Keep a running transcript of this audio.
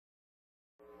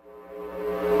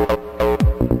I'm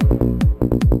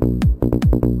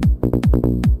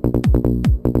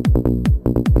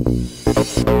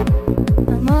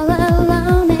all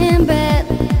alone in bed,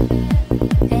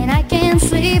 and I can't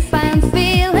sleep, I'm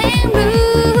feeling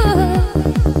blue.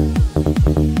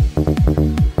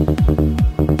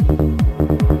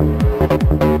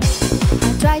 I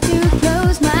try to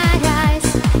close my eyes,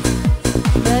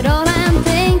 but all I'm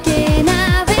thinking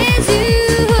of is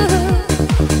you.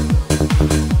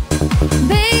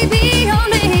 Baby,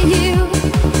 only you.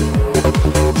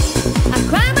 I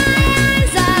cry my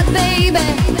eyes out, baby,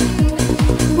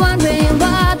 wondering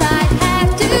what I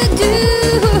have to do.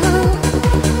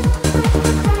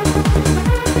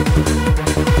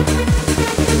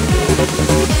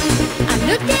 I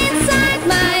look inside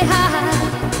my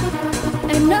heart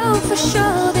and know for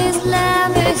sure this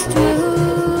love is true.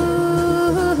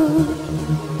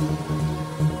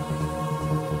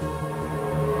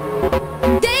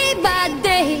 Day by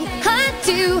day, heart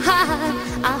to heart,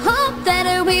 I hope that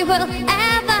we will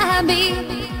ever be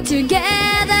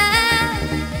together.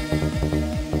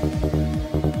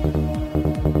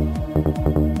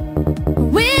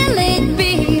 Will it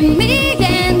be me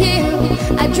and you?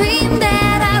 I dream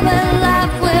that our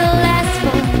love will last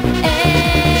forever.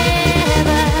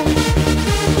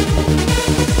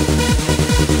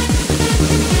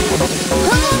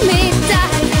 Hold me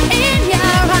tight in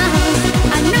your arms,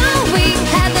 I know we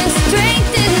have the strength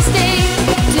to stay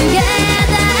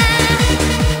together.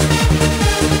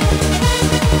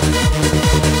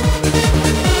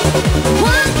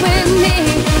 Walk with me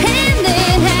hand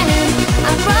in hand,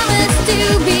 I promise to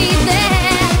be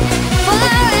there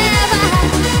forever,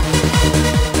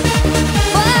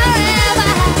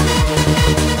 forever.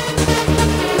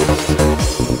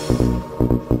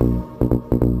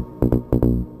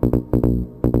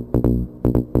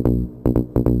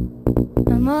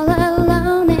 I'm all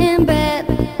alone in bed,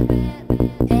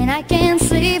 and I can't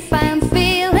sleep, I'm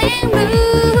feeling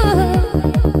blue.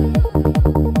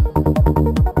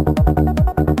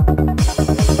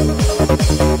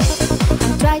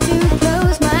 I try to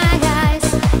close my eyes,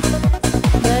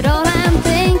 but all I'm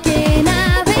thinking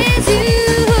of is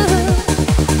you.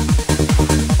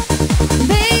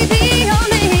 Baby,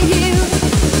 only you.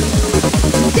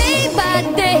 Day by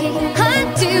day, heart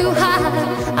to heart,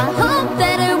 I hope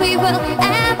that we will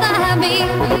ever be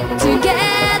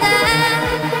together.